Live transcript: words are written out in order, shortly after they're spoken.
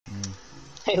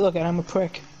Hey, look, I'm a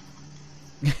prick.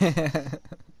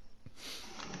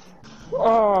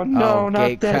 Oh Oh, no, not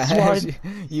gate this crash. one.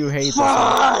 You hate this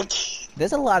one. Fuck!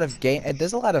 There's a lot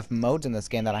of modes in this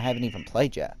game that I haven't even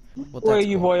played yet. Well, Where are that's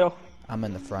you, cool. boyo? I'm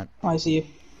in the front. Oh, I see you.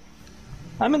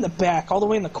 I'm in the back, all the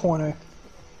way in the corner.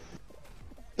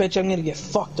 Bet you I'm gonna get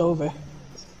fucked over.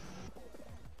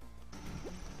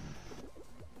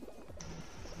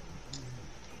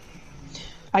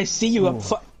 I see you Ooh.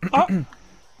 up Oh!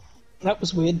 That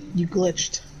was weird. You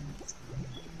glitched.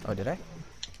 Oh, did I?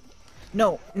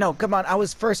 No, no, come on. I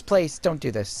was first place. Don't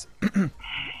do this.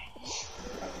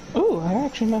 Ooh, I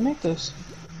actually might make this.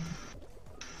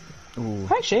 Ooh.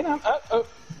 Hi, Shane.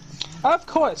 Of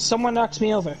course, someone knocks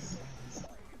me over.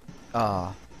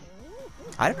 I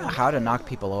don't know how to knock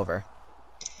people over.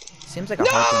 Seems like a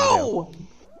hard thing to do. No!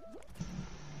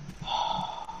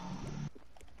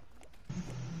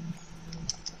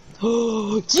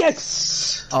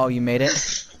 Yes! Oh, you made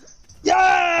it? Yeah!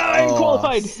 I'm Oh,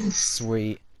 qualified!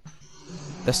 sweet.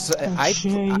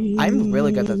 I'm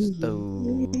really good at this.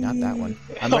 Oh, not that one.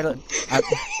 I'm really.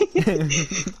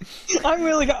 I'm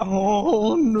really good.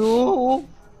 Oh no!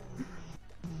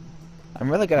 I'm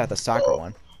really good at the soccer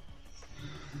one.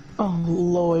 Oh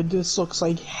lord, this looks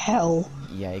like hell.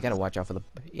 Yeah, you gotta watch out for the.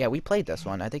 Yeah, we played this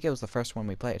one. I think it was the first one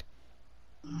we played.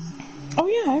 Oh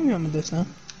yeah, I remember this now.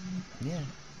 Yeah.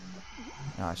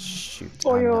 Oh shoot.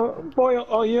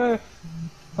 Oh yeah.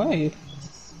 Hey.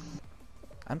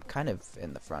 I'm kind of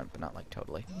in the front, but not like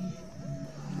totally.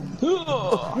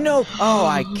 Oh, Ugh. no! Oh,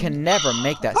 I can never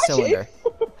make that Hi, cylinder.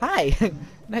 Hi.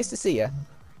 Nice to see you.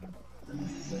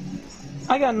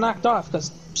 I got knocked off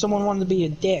because someone wanted to be a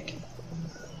dick.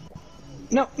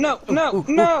 No, no, no, Ooh,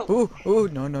 no! ooh, ooh, ooh,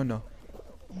 no, no, no.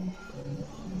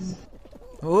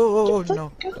 Oh, Let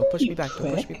no. go, Don't push you me back.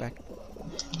 Don't push me prick. back.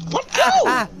 Let Ah, go!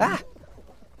 ah, ah!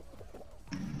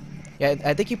 Yeah,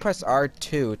 I think you press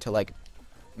R2 to, like,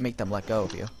 make them let go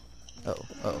of you. Uh-oh,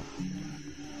 uh-oh.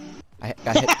 I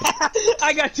got hit.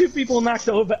 I got two people knocked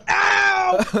over.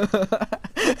 Ow!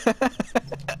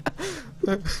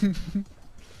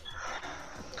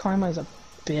 Karma's a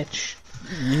bitch.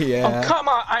 Yeah. Oh, come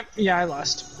on! I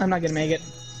lost. I'm not gonna make it.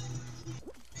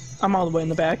 I'm all the way in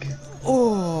the back.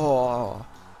 Oh.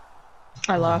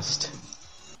 I lost.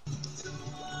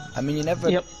 I mean, you never...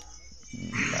 Yep.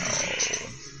 No.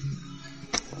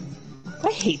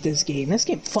 I hate this game. This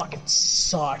game fucking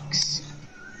sucks.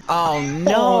 Oh, Oh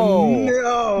no.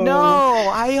 no! No,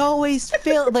 I always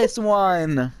fail this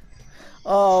one.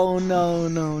 Oh, no,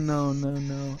 no, no, no,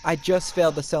 no. I just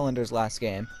failed the cylinders last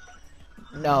game.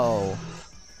 No.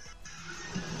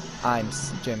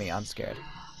 Jimmy, I'm scared.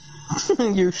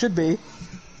 You should be.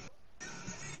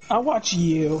 I'll watch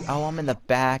you. Oh, I'm in the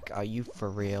back. Are you for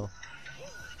real?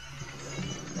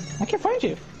 I can't find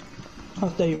you.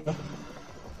 Oh, there you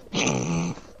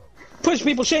go. Push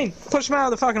people, Shane! Push them out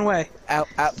of the fucking way. Ow,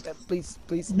 ow, please,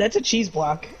 please. That's a cheese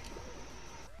block.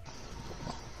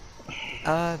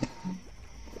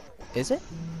 Is it?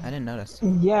 I didn't notice.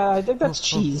 Yeah, I think that's Oh,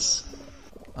 cheese.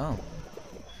 Oh.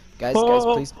 Guys,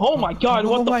 Oh, please. oh my god,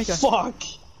 what the my gosh. fuck?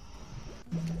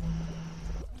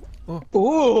 Oh,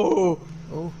 Ooh!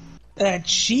 oh. That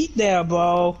cheat there,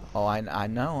 bro. Oh, I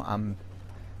know.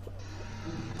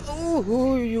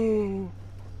 Ooh, you.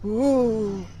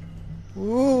 Ooh.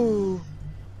 Ooh.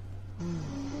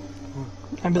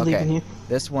 I believe in Okay. you.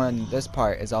 This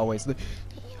part is always the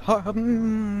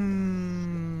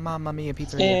Mamma Mia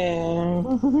pizza. And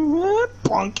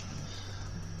bonk.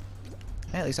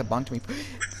 Hey, at least I bonked me.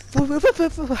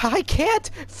 I can't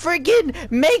friggin'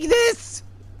 make this!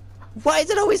 Why is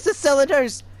it always the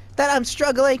cylinders that I'm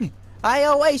struggling? I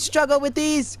always struggle with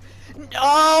these.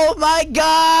 Oh my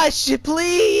gosh,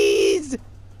 please!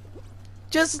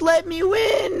 Just let me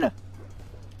win!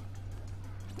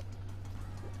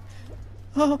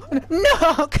 Oh,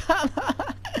 no, come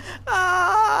on!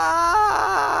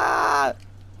 Ah!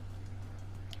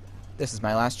 This is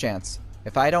my last chance.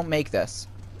 If I don't make this...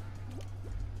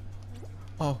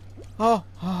 Oh, oh,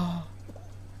 oh.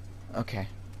 Okay.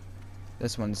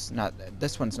 This one's not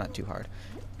too hard.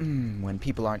 When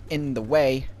people aren't in the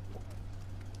way.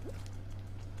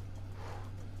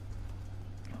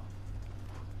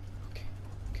 Okay,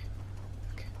 okay,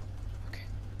 okay, okay,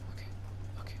 okay,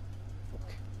 okay,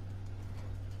 okay.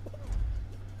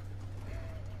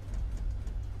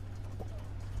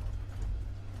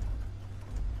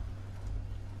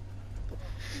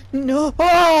 No!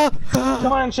 Oh!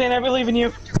 Come on, Shane, I believe in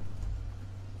you.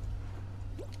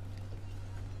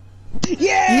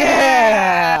 Yeah!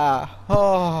 Yeah!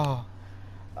 Oh.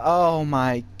 Oh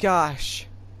my gosh.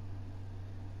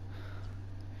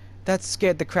 That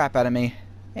scared the crap out of me.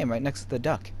 Hey, I'm right next to the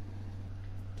duck.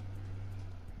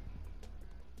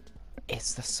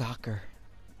 It's the soccer.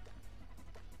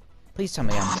 Please tell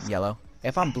me I'm yellow.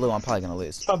 If I'm blue, I'm probably gonna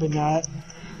lose. Probably not.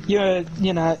 You're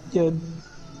not.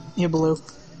 You're blue.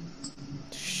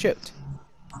 Shoot.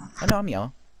 Oh no, I'm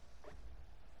yellow.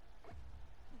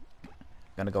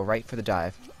 Gonna go right for the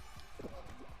dive.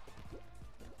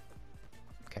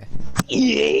 Okay.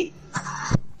 Yay!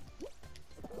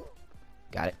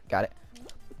 Got it. Got it.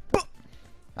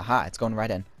 Aha! It's going right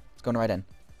in. It's going right in.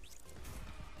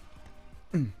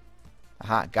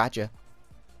 Aha! Gotcha.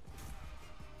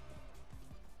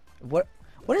 What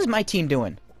is my team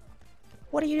doing?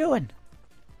 What are you doing?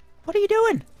 What are you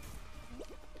doing?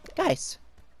 Guys!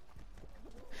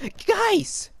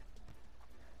 Guys!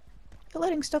 You're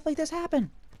letting stuff like this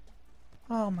happen.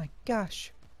 Oh my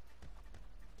gosh.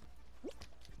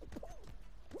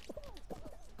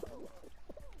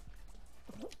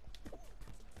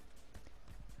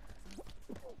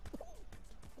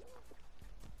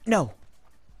 No.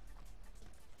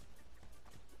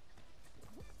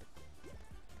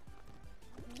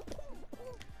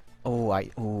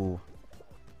 Ooh.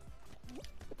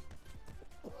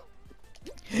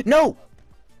 No!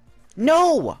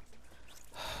 No!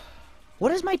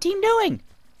 What is my team doing?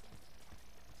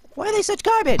 Why are they such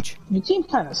garbage? Your team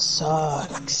kind of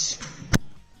sucks.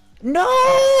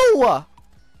 No!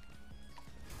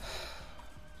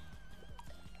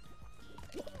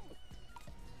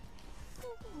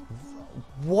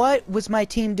 What was my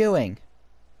team doing?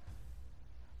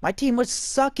 My team was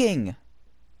sucking.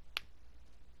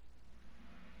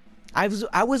 I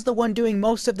was the one doing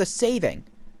most of the saving.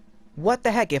 What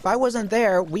the heck? If I wasn't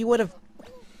there, we would have...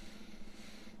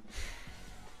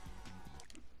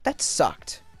 That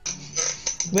sucked.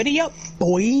 Ready up,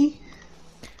 boy.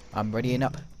 I'm readying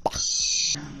up.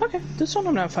 Okay, this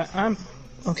one I'm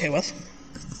okay with.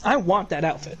 I want that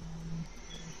outfit.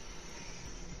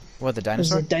 What, the Is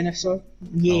dinosaur? it dinosaur?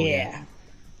 Yeah. Oh, yeah.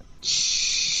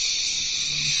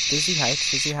 Dizzy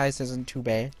Heights isn't too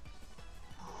bad.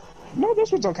 No,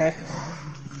 this one's okay.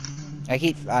 I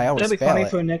always That'd be fail funny it.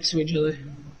 for next week, Julie.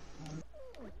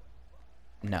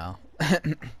 No.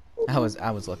 I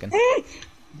was looking.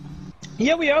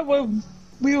 Yeah, we are.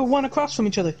 We were one across from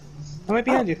each other. I'm right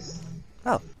behind you.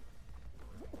 Oh.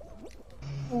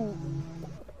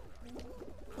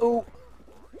 Oh.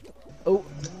 Oh.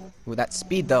 Ooh, that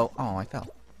speed though. Oh, I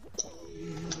fell.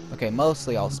 Okay,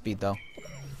 mostly all speed though.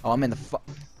 Oh, I'm in the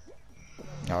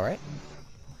Alright.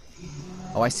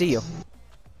 Oh, I see you.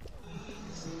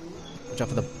 Watch out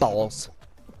for the balls.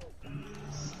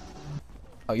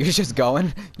 Oh, you're just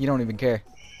going? You don't even care.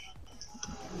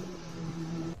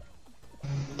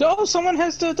 Oh, someone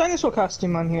has the dinosaur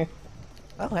costume on here.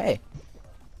 Oh, hey.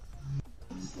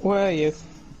 Where are you?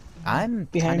 I'm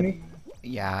Behind kind me? of,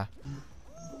 yeah.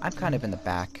 I'm kind of in the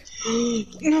back.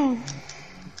 No.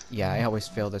 Yeah, I always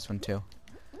feel this one too.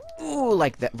 Ooh,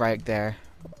 like that right there.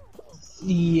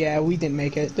 Yeah, we didn't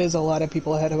make it. There's a lot of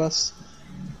people ahead of us.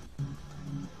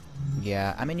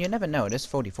 Yeah, I mean, you never know. It is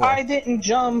 44. I didn't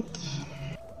jump.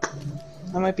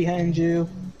 I'm right behind you.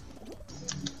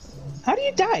 How do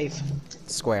you dive?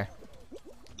 Square.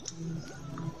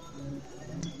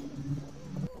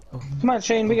 Come on,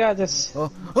 Shane, we got this.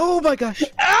 Oh, oh my gosh!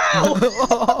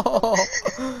 Ow!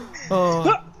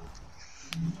 Oh.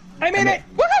 I made it!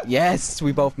 Woohoo! Yes,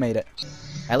 we both made it.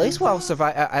 At least we all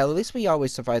survive. At least we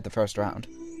always survived the first round.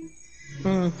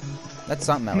 That's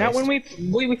something. At Not least.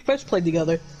 when we first played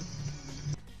together.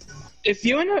 If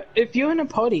you're in a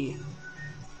party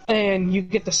and you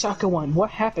get the soccer one,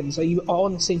 what happens? Are you all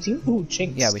on the same team? Ooh,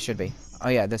 jinx. Yeah, we should be. Oh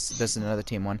yeah, this is another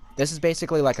team one. This is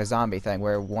basically like a zombie thing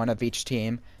where one of each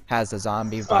team has a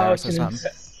zombie virus or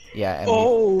something. Yeah,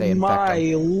 and they infect my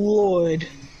them. lord.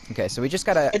 Okay, so we just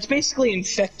gotta. It's basically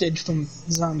infected from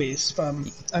zombies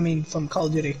from Call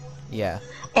of Duty. Yeah.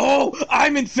 Oh,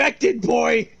 I'm infected,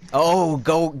 boy. Oh,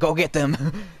 go get them.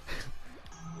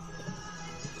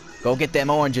 Go get them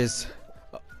oranges.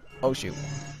 Oh shoot.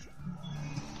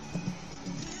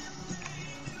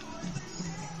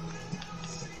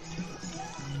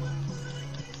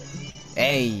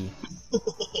 Hey.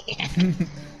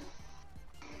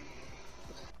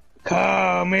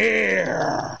 Come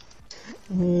here.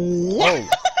 Oh.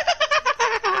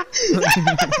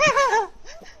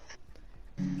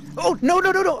 Oh no.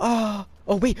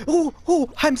 Oh wait. Oh,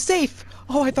 I'm safe.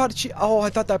 Oh, I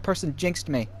thought that person jinxed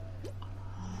me.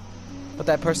 But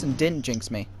that person didn't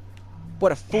jinx me.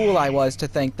 What a fool I was to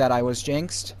think that I was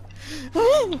jinxed.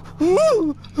 Help!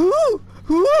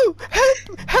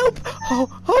 Help!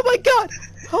 Oh my god!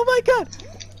 Oh my god!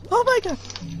 Oh my god!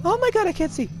 Oh my god, I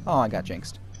can't see. Oh, I got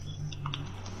jinxed.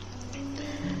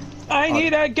 I need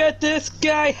to get this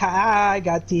guy. Ha! I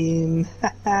got him.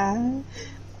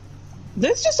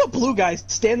 There's just a blue guy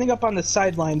standing up on the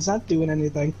sidelines, not doing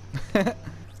anything.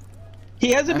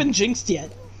 He hasn't been jinxed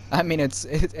yet. I mean, if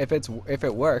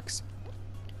it works.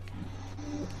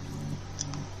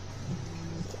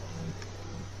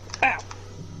 Ow!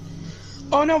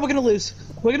 Oh no, we're gonna lose.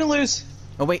 We're gonna lose.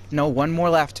 Oh wait, no, one more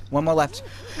left. One more left.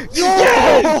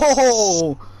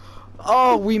 Yes!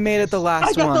 Oh, we made it the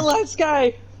last one. I got the last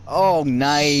guy. Oh,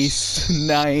 nice,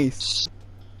 nice.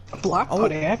 Block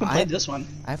party. I haven't played this one.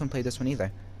 I haven't played this one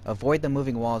either. Avoid the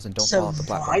moving walls and don't fall off the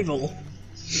platform. Survival.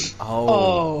 Oh.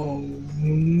 Oh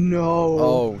no.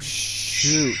 Oh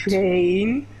shoot.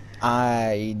 Shane.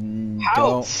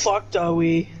 How fucked are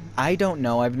we? I don't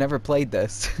know. I've never played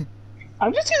this.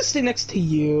 I'm just gonna stay next to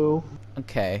you.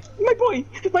 Okay. My boy.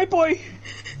 My boy.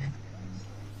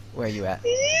 Where are you at?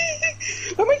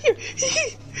 I'm right here.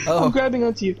 Oh. I'm grabbing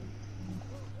onto you.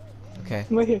 Okay.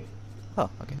 I'm right here. Oh,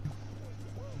 okay.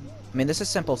 I mean, this is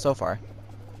simple so far.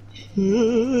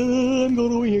 I'm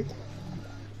going over here.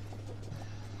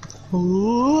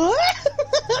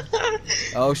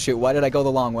 Oh shoot, why did I go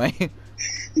the long way?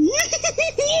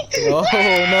 Oh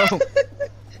no!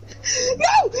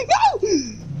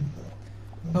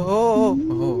 No!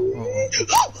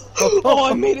 Oh,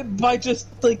 I made it by just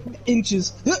like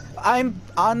inches. I'm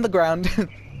on the ground.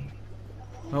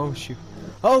 Oh shoot.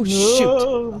 Oh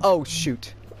shoot. Oh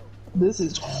shoot. This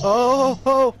is Oh.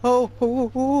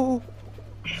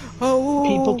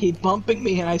 people keep bumping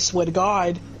me and I swear to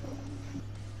God.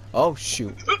 Oh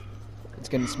shoot. It's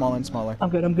getting smaller and smaller. I'm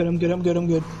good.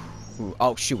 Ooh,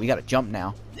 oh shoot, we gotta jump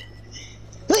now.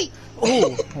 Hey!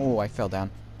 Oh, I fell down.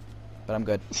 But I'm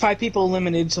good. 5 people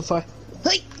eliminated so far.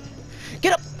 Hey!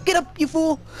 Get up, you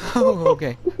fool! Oh,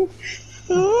 okay.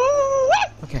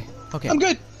 Okay. I'm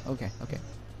good. Okay.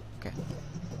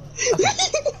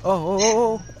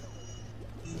 Oh.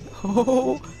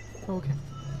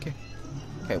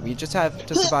 Okay, we just have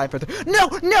to survive for the— No!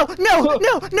 No!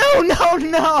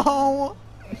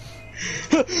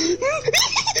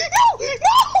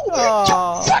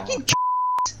 Oh. Fucking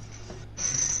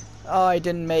Oh, I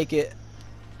didn't make it.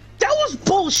 That was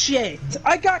bullshit!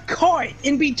 I got caught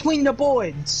in between the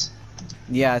boards.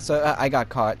 Yeah, so I got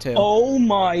caught too. Oh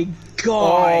my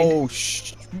God!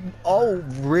 Oh,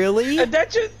 really? And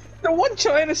that just— the one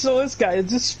Tyrannosaurus guy is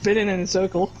just spinning in a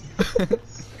circle.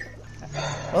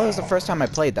 Well, it was the first time I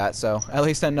played that, so at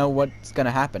least I know what's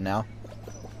gonna happen now.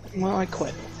 Well, I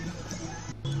quit.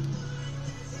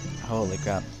 Holy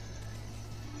crap.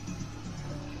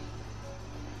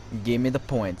 Give me the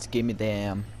points. Give me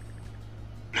them.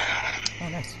 Oh,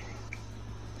 nice.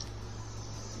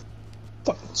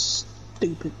 Fucking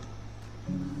stupid.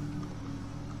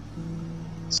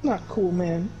 It's not cool,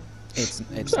 man. It's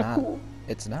not not. cool.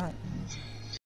 It's not.